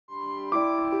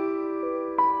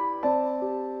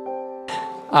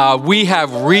We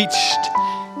have reached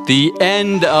the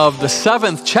end of the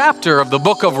 7th chapter of the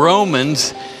book of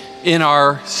Romans in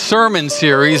our sermon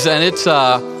series, and it's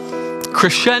a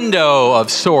crescendo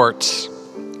of sorts.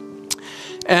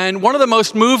 And one of the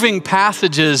most moving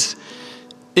passages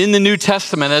in the New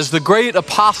Testament, as the great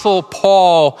apostle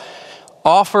Paul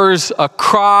offers a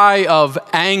cry of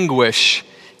anguish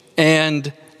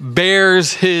and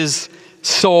bares his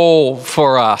soul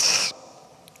for us.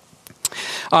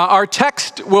 Our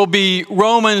text will be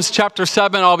Romans chapter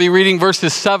 7. I'll be reading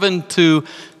verses 7 through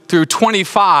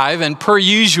 25, and per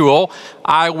usual,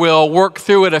 I will work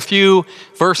through it a few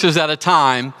verses at a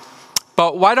time.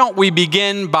 But why don't we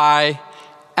begin by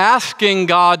asking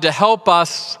God to help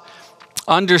us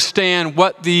understand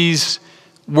what these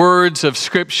words of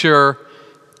Scripture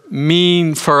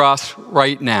mean for us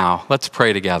right now. Let's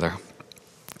pray together.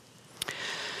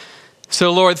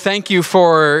 So, Lord, thank you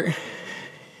for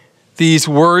these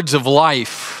words of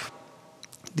life,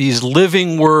 these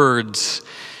living words.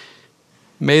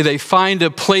 May they find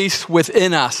a place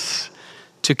within us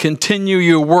to continue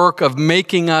your work of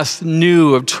making us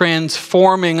new, of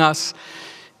transforming us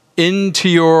into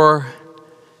your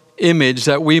image,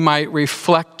 that we might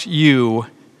reflect you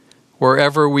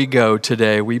wherever we go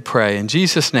today, we pray. In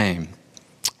Jesus' name,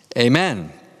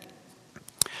 amen.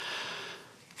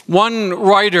 One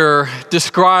writer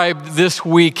described this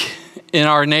week in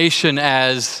our nation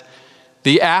as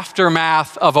the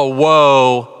aftermath of a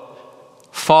woe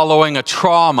following a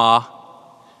trauma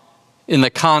in the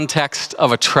context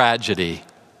of a tragedy.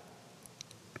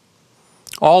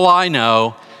 All I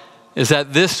know is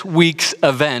that this week's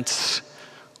events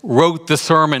wrote the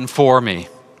sermon for me.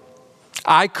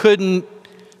 I couldn't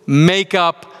make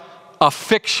up a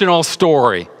fictional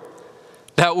story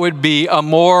that would be a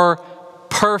more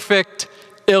perfect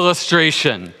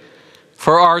illustration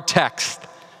for our text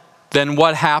than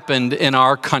what happened in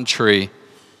our country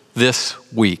this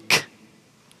week.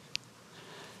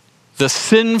 The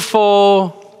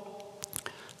sinful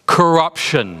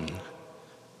corruption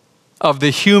of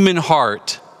the human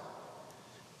heart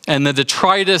and the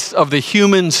detritus of the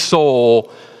human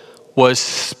soul was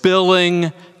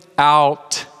spilling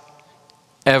out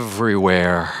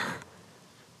everywhere.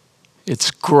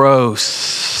 It's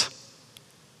gross.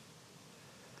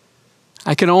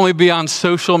 I can only be on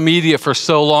social media for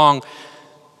so long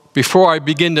before I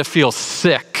begin to feel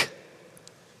sick.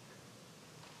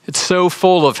 It's so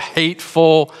full of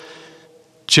hateful,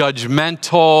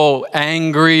 judgmental,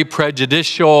 angry,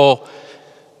 prejudicial,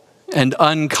 and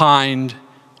unkind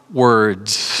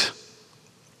words.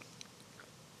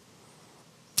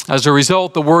 As a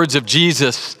result, the words of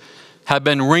Jesus have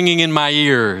been ringing in my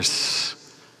ears.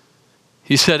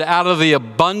 He said, out of the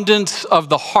abundance of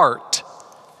the heart,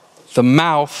 the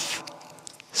mouth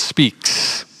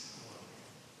speaks.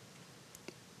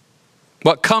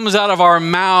 What comes out of our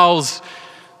mouths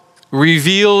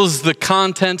reveals the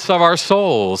contents of our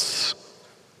souls.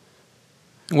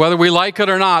 Whether we like it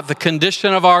or not, the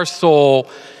condition of our soul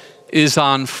is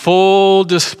on full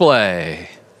display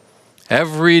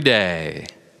every day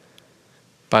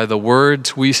by the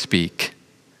words we speak.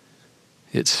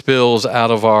 It spills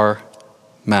out of our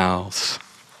mouths.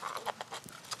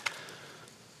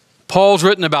 Paul's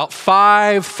written about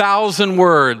 5,000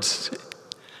 words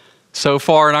so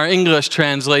far in our English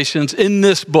translations in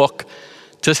this book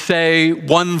to say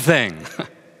one thing,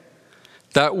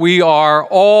 that we are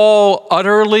all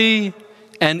utterly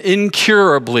and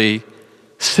incurably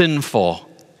sinful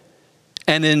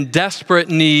and in desperate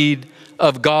need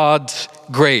of God's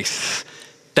grace.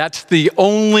 That's the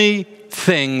only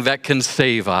thing that can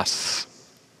save us.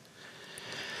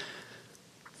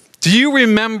 Do you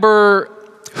remember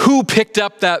who picked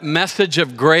up that message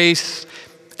of grace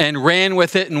and ran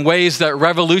with it in ways that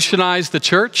revolutionized the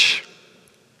church?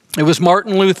 It was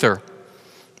Martin Luther,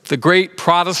 the great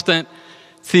Protestant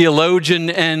theologian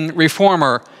and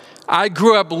reformer. I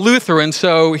grew up Lutheran,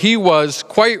 so he was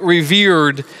quite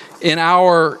revered in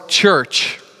our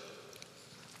church.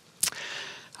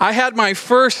 I had my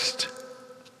first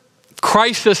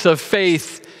crisis of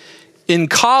faith in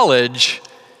college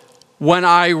when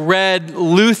I read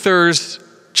Luther's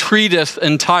treatise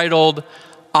entitled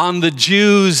On the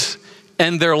Jews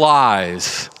and Their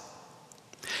Lies.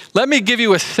 Let me give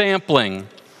you a sampling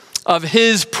of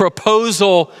his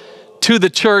proposal to the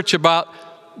church about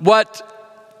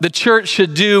what the church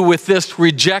should do with this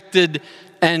rejected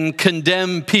and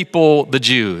condemned people, the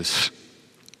Jews.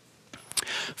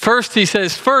 First, he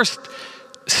says, first,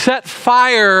 set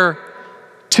fire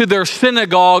to their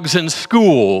synagogues and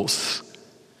schools.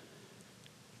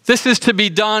 This is to be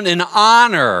done in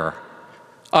honor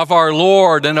of our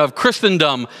Lord and of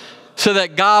Christendom, so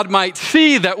that God might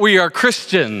see that we are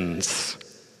Christians.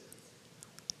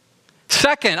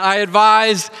 Second, I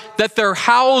advise that their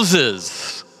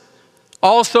houses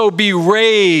also be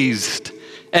razed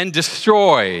and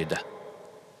destroyed.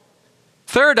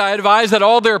 Third, I advise that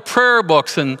all their prayer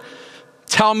books and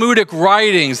Talmudic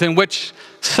writings in which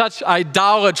such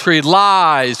idolatry,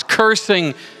 lies,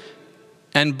 cursing,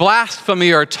 and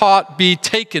blasphemy are taught be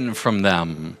taken from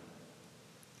them.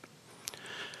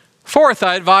 Fourth,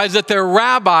 I advise that their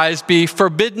rabbis be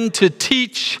forbidden to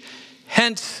teach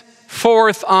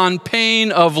henceforth on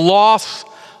pain of loss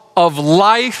of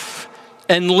life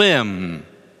and limb.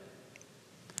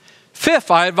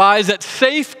 Fifth, I advise that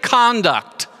safe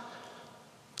conduct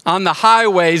on the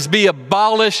highways be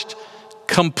abolished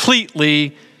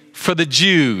completely for the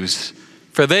Jews,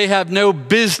 for they have no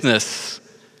business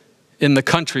in the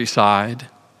countryside.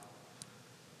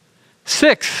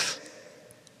 Sixth,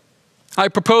 I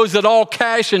propose that all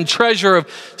cash and treasure of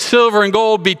silver and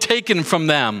gold be taken from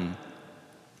them.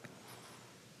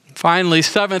 Finally,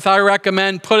 seventh, I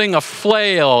recommend putting a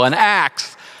flail, an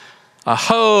axe, a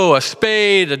hoe, a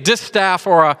spade, a distaff,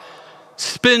 or a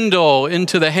spindle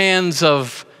into the hands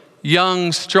of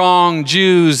young, strong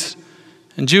Jews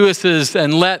and Jewesses,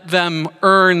 and let them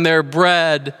earn their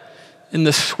bread in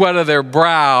the sweat of their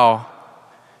brow.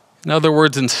 In other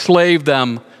words, enslave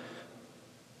them.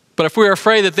 But if we are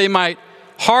afraid that they might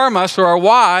harm us or our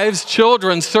wives,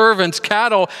 children, servants,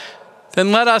 cattle,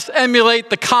 then let us emulate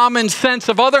the common sense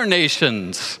of other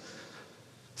nations,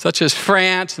 such as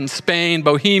France and Spain,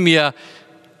 Bohemia,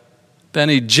 then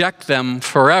eject them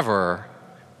forever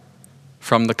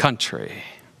from the country.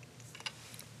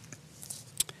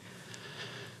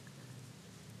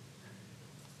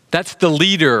 That's the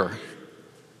leader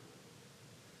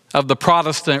of the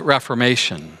Protestant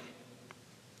Reformation.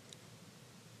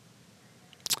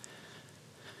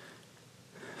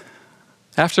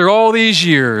 After all these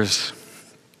years,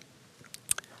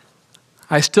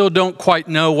 I still don't quite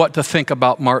know what to think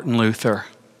about Martin Luther.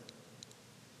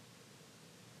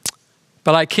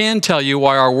 But I can tell you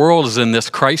why our world is in this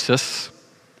crisis.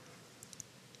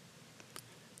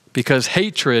 Because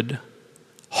hatred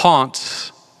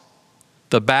haunts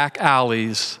the back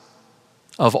alleys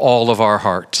of all of our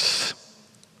hearts,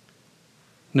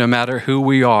 no matter who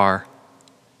we are.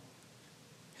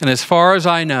 And as far as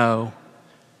I know,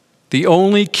 the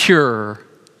only cure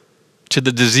to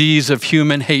the disease of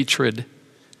human hatred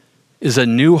is a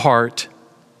new heart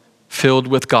filled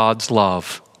with God's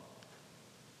love.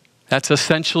 That's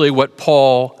essentially what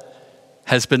Paul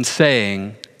has been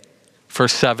saying for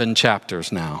 7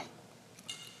 chapters now.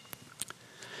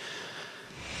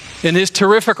 In his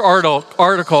terrific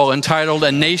article entitled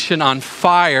 "A Nation on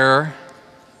Fire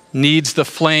Needs the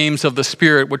Flames of the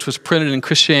Spirit," which was printed in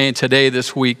Christianity Today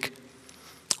this week,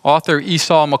 author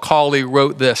Esau McCaulley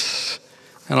wrote this,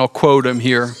 and I'll quote him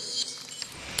here.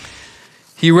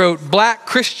 He wrote, "Black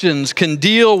Christians can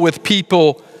deal with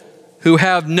people who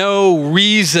have no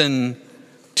reason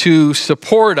to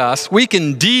support us. We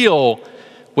can deal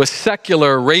with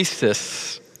secular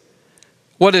racists.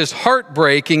 What is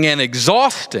heartbreaking and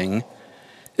exhausting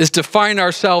is to find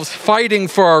ourselves fighting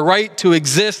for our right to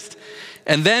exist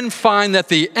and then find that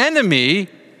the enemy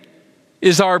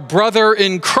is our brother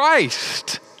in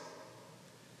Christ.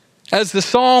 As the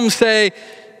Psalms say,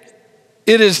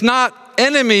 it is not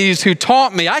enemies who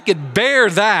taunt me. I could bear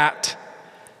that.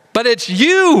 But it's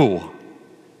you,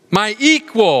 my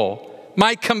equal,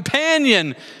 my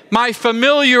companion, my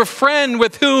familiar friend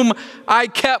with whom I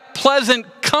kept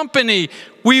pleasant company.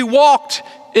 We walked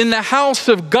in the house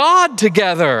of God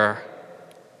together."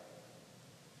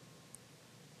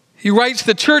 He writes,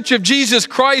 the Church of Jesus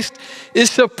Christ is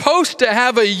supposed to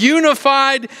have a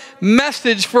unified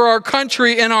message for our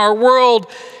country and our world,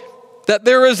 that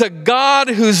there is a God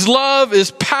whose love is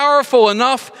powerful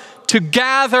enough to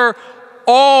gather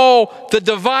all the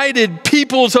divided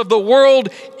peoples of the world,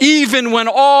 even when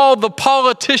all the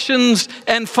politicians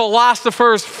and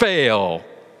philosophers fail.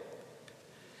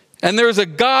 And there's a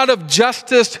God of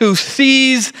justice who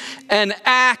sees and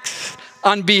acts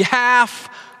on behalf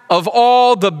of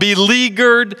all the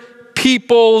beleaguered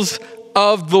peoples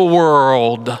of the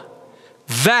world.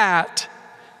 That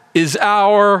is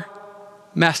our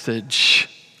message.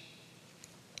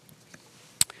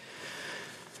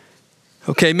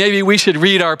 Okay, maybe we should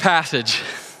read our passage.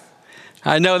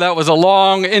 I know that was a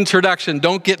long introduction.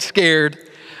 Don't get scared.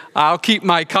 I'll keep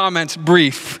my comments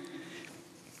brief.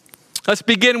 Let's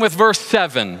begin with verse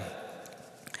 7.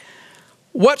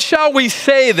 What shall we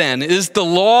say then? Is the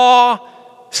law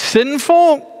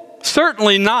sinful?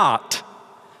 Certainly not.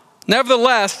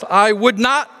 Nevertheless, I would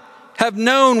not have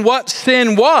known what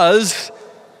sin was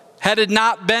had it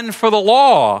not been for the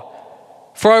law.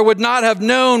 For I would not have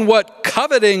known what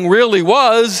coveting really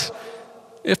was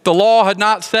if the law had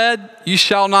not said, you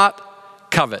shall not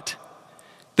covet.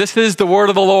 This is the word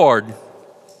of the Lord.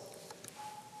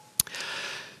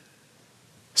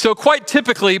 So quite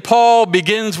typically, Paul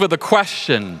begins with a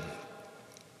question,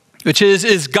 which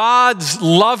is God's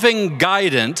loving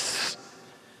guidance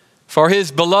for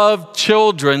his beloved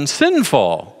children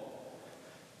sinful?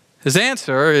 His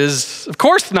answer is, of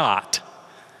course not.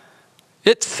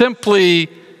 It simply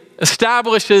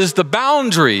establishes the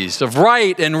boundaries of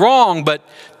right and wrong, but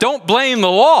don't blame the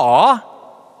law.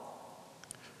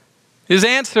 His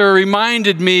answer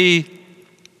reminded me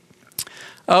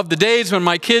of the days when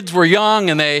my kids were young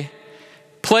and they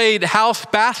played house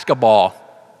basketball.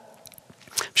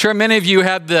 I'm sure many of you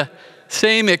had the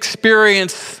same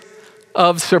experience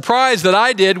of surprise that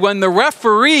I did when the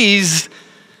referees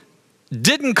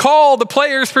didn't call the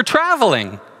players for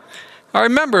traveling. I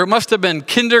remember it must have been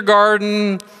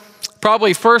kindergarten,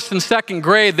 probably first and second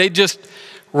grade. They just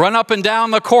run up and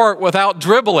down the court without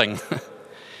dribbling.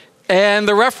 And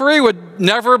the referee would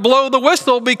never blow the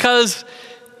whistle because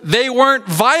they weren't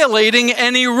violating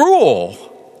any rule.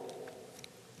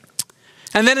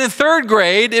 And then in third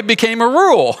grade, it became a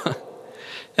rule.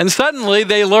 And suddenly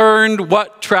they learned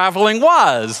what traveling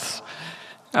was.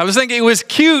 I was thinking it was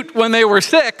cute when they were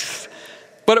 6,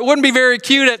 but it wouldn't be very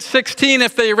cute at 16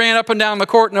 if they ran up and down the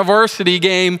court in a varsity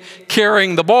game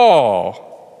carrying the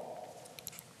ball.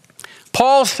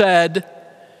 Paul said,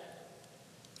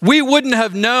 we wouldn't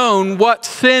have known what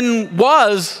sin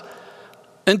was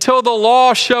until the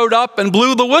law showed up and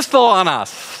blew the whistle on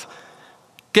us,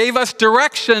 gave us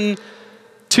direction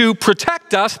to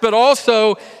protect us, but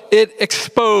also it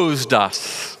exposed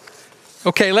us.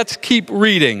 Okay, let's keep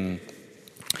reading.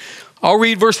 I'll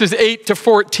read verses 8 to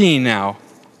 14 now.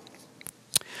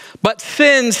 But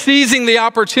sin, seizing the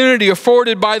opportunity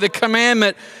afforded by the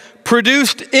commandment,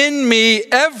 produced in me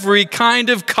every kind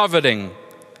of coveting.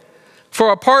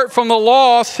 For apart from the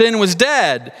law, sin was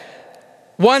dead.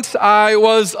 Once I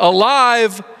was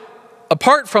alive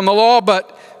apart from the law,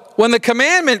 but when the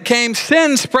commandment came,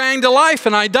 sin sprang to life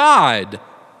and I died.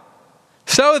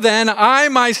 So then, I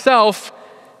myself,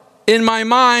 in my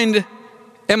mind,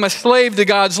 am a slave to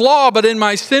God's law, but in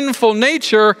my sinful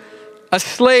nature, a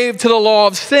slave to the law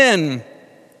of sin.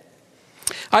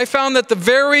 I found that the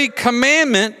very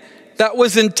commandment that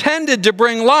was intended to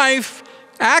bring life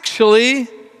actually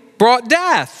brought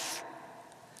death.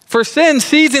 For sin,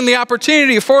 seizing the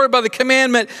opportunity afforded by the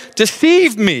commandment,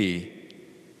 deceived me,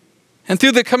 and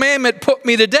through the commandment put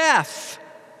me to death.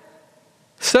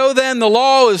 So then the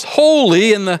law is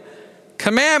holy, and the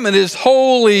commandment is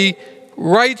holy,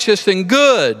 righteous, and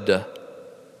good.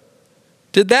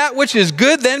 Did that which is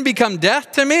good then become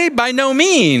death to me? By no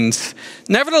means.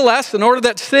 Nevertheless, in order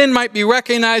that sin might be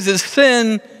recognized as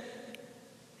sin,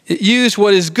 it used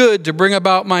what is good to bring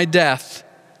about my death,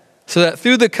 so that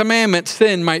through the commandment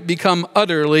sin might become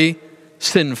utterly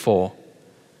sinful.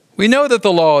 We know that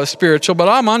the law is spiritual, but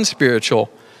I'm unspiritual,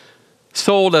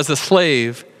 sold as a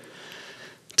slave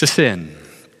to sin.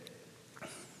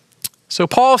 So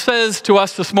Paul says to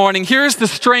us this morning, here's the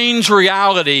strange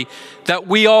reality that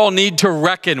we all need to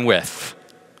reckon with.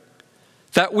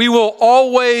 That we will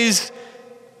always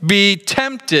be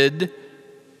tempted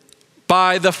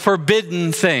by the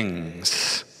forbidden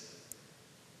things.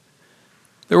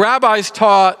 The rabbis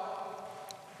taught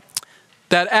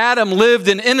that Adam lived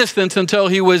in innocence until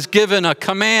he was given a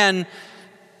command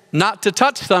not to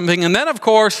touch something. And then, of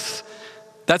course,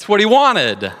 that's what he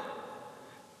wanted.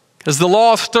 Because the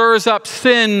law stirs up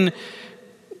sin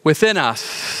within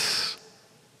us.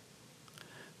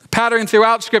 The pattern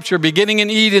throughout Scripture, beginning in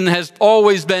Eden, has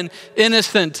always been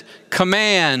innocent,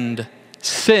 command,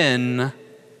 sin,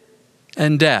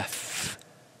 and death.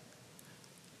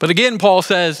 But again, Paul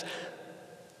says,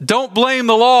 don't blame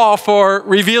the law for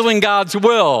revealing God's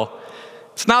will.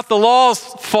 It's not the law's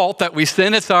fault that we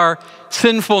sin, it's our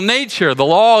sinful nature. The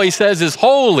law, he says, is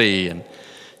holy, and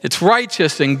it's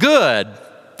righteous and good.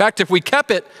 In fact, if we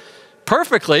kept it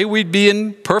perfectly, we'd be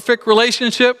in perfect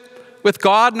relationship with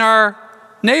God and our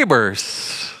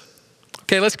neighbors.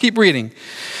 Okay, let's keep reading.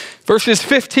 Verses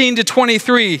 15 to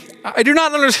 23. I do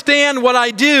not understand what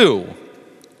I do.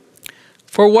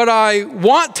 For what I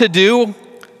want to do,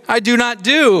 I do not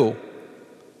do.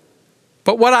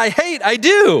 But what I hate, I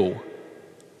do.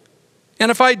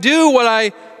 And if I do what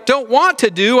I don't want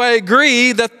to do, I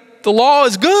agree that the law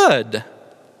is good.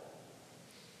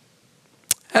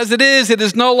 As it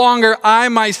is no longer I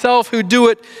myself who do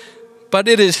it, but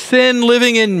it is sin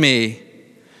living in me.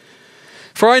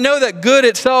 For I know that good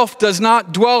itself does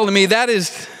not dwell in me. That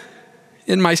is,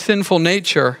 in my sinful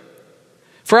nature.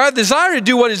 For I desire to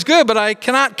do what is good, but I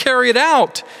cannot carry it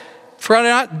out. For I do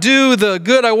not do the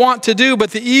good I want to do,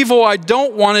 but the evil I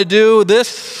don't want to do,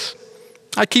 this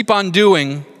I keep on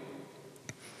doing.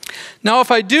 Now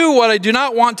if I do what I do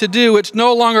not want to do, it's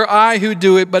no longer I who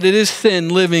do it, but it is sin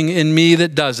living in me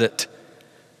that does it.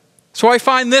 So I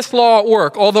find this law at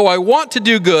work. Although I want to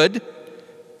do good,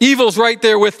 evil's right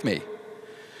there with me.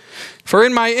 For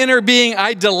in my inner being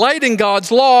I delight in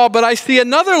God's law, but I see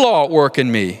another law at work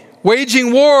in me,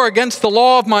 waging war against the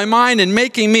law of my mind and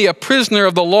making me a prisoner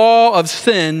of the law of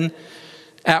sin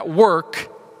at work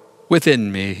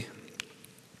within me.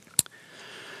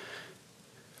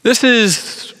 This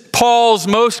is Paul's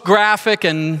most graphic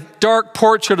and dark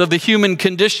portrait of the human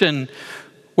condition,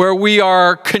 where we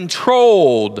are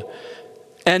controlled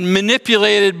and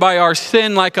manipulated by our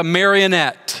sin like a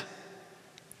marionette.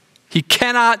 He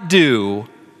cannot do,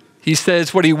 he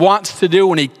says, what he wants to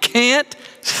do, and he can't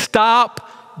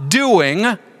stop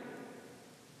doing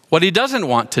what he doesn't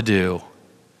want to do.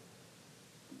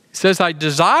 He says, I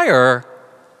desire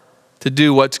to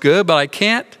do what's good, but I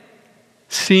can't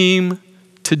seem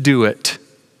to do it.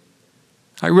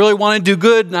 I really want to do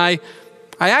good, and I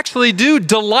actually do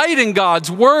delight in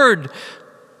God's word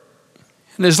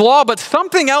and his law, but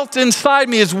something else inside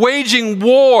me is waging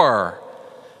war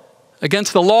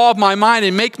against the law of my mind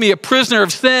and make me a prisoner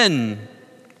of sin.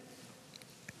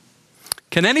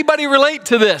 Can anybody relate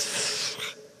to this?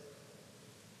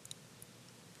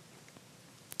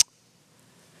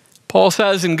 Paul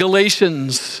says in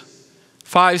Galatians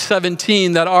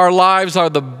 5:17 that our lives are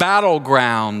the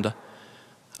battleground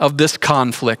of this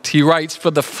conflict. He writes, for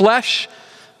the flesh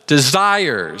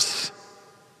desires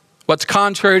what's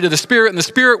contrary to the Spirit, and the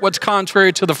Spirit what's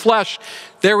contrary to the flesh.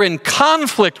 They're in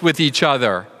conflict with each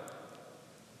other,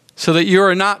 so that you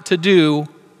are not to do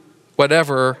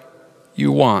whatever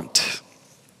you want.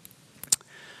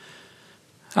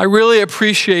 I really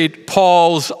appreciate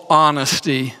Paul's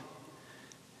honesty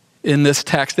in this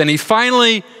text. And he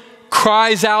finally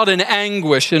cries out in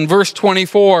anguish in verse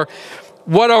 24,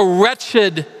 what a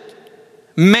wretched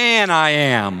man I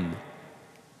am.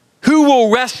 Who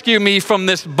will rescue me from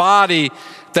this body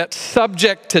that's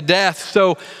subject to death?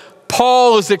 So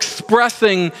Paul is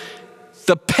expressing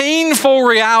the painful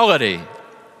reality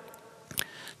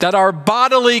that our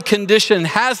bodily condition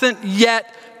hasn't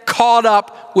yet caught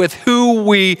up with who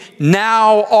we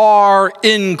now are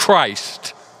in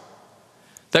Christ.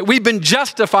 That we've been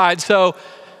justified, so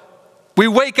we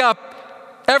wake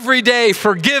up every day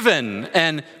forgiven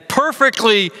and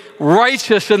perfectly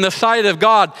righteous in the sight of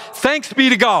God. Thanks be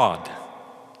to God.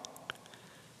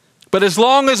 But as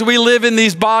long as we live in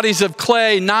these bodies of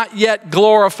clay, not yet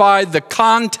glorified, the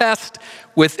contest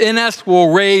within us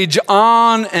will rage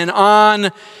on,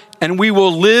 and we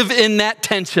will live in that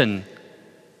tension.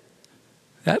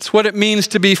 That's what it means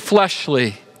to be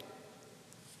fleshly.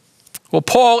 Well,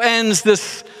 Paul ends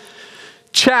this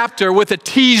chapter with a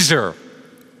teaser.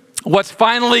 What's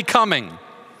finally coming?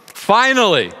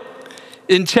 Finally,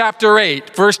 in chapter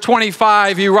 8, verse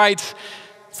 25, he writes,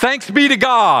 thanks be to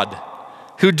God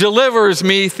who delivers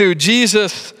me through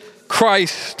Jesus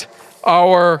Christ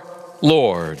our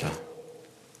Lord.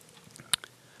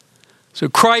 So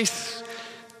Christ's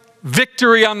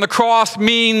victory on the cross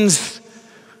means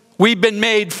we've been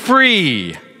made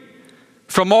free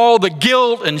from all the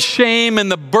guilt and shame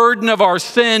and the burden of our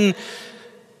sin.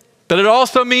 But it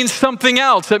also means something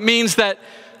else. It means that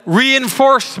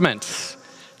reinforcements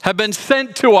have been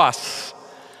sent to us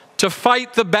to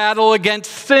fight the battle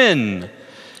against sin.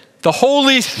 The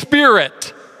Holy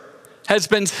Spirit has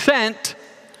been sent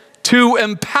to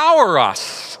empower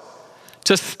us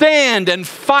to stand and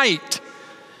fight,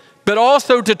 but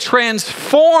also to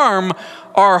transform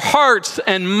our hearts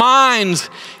and minds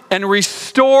and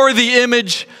restore the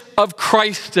image of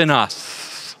Christ in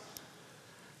us,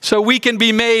 so we can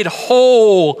be made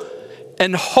whole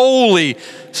and holy,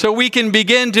 so we can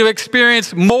begin to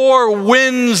experience more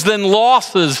wins than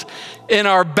losses in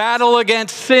our battle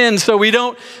against sin, so we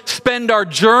don't spend our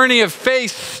journey of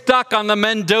faith stuck on the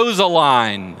Mendoza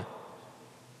line.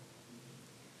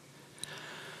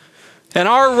 And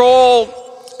our role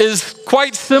is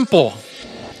quite simple.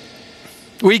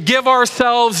 We give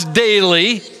ourselves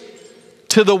daily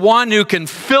to the one who can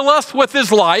fill us with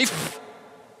his life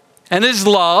and his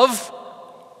love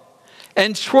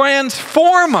and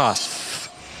transform us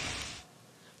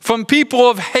from people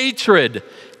of hatred,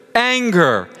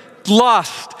 anger,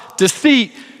 lust,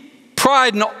 deceit,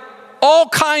 pride, and all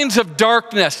kinds of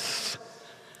darkness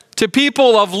to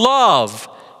people of love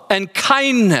and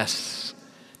kindness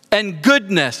and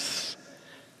goodness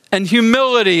and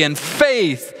humility and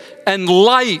faith and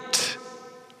light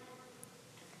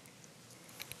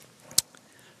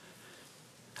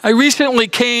I recently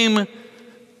came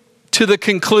to the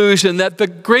conclusion that the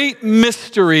great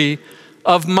mystery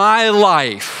of my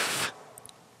life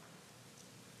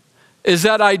is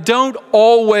that I don't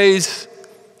always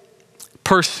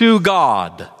pursue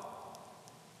God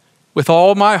with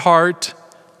all my heart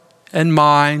and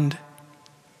mind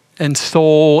and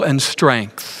soul and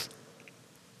strength.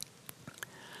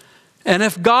 And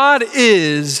if God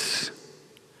is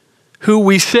who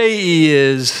we say he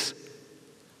is,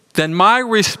 then my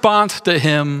response to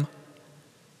him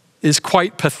is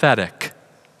quite pathetic.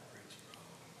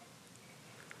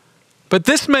 But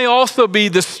this may also be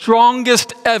the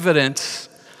strongest evidence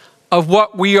of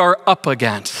what we are up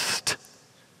against.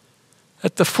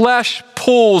 That the flesh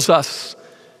pulls us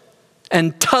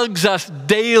and tugs us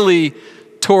daily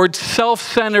towards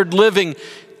self-centered living,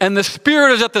 and the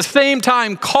Spirit is at the same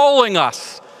time calling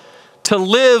us to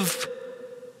live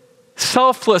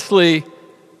selflessly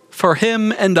for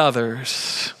him and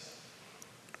others.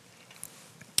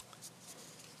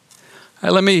 All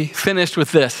right, let me finish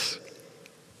with this.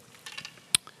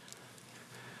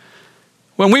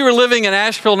 When we were living in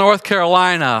Asheville, North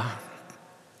Carolina,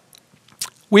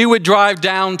 we would drive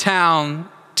downtown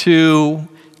to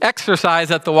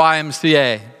exercise at the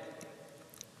YMCA.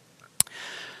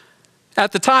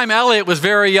 At the time, Elliot was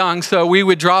very young, so we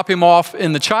would drop him off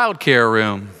in the child care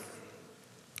room.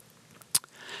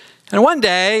 And one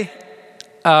day,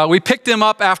 we picked him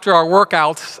up after our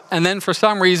workouts, and then for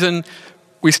some reason,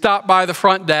 we stopped by the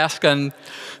front desk, and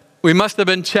we must have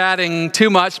been chatting too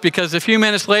much because a few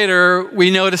minutes later,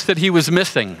 we noticed that he was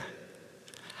missing.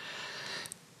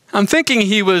 I'm thinking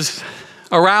he was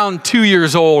around 2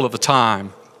 years old at the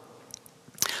time.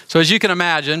 So as you can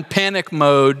imagine, panic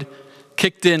mode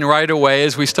kicked in right away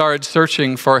as we started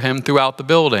searching for him throughout the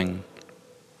building.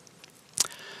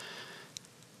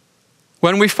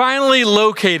 When we finally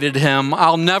located him,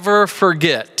 I'll never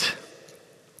forget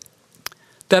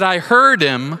that I heard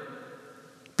him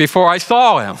before I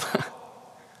saw him.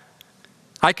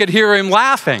 I could hear him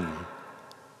laughing.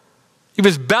 He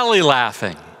was belly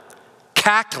laughing,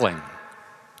 cackling.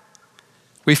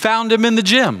 We found him in the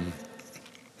gym.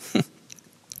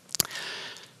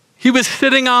 He was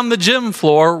sitting on the gym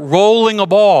floor rolling a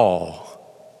ball.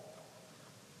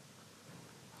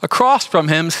 Across from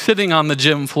him, sitting on the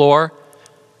gym floor,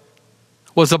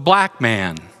 was a black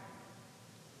man.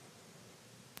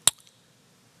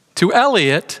 To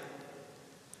Elliot,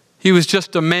 he was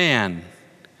just a man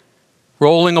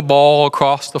rolling a ball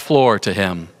across the floor to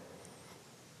him.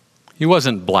 He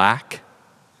wasn't black.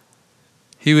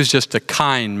 He was just a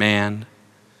kind man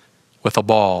with a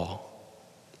ball.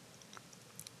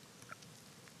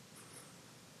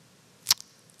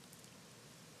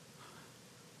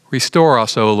 Restore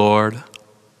us, O Lord,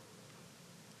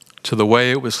 to the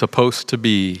way it was supposed to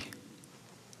be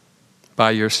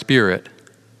by your Spirit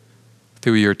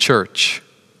through your church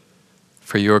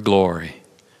for your glory.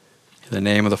 In the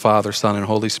name of the Father, Son, and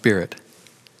Holy Spirit.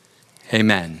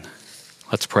 Amen.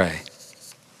 Let's pray.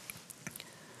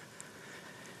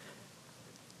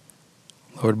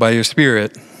 Lord, by your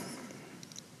Spirit,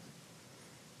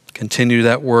 continue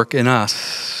that work in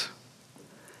us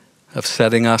of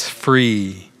setting us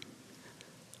free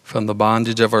from the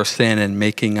bondage of our sin and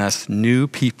making us new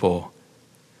people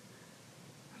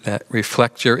that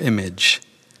reflect your image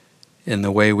in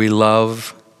the way we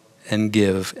love and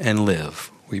give and live,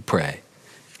 we pray.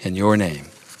 In your name,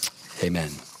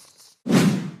 amen.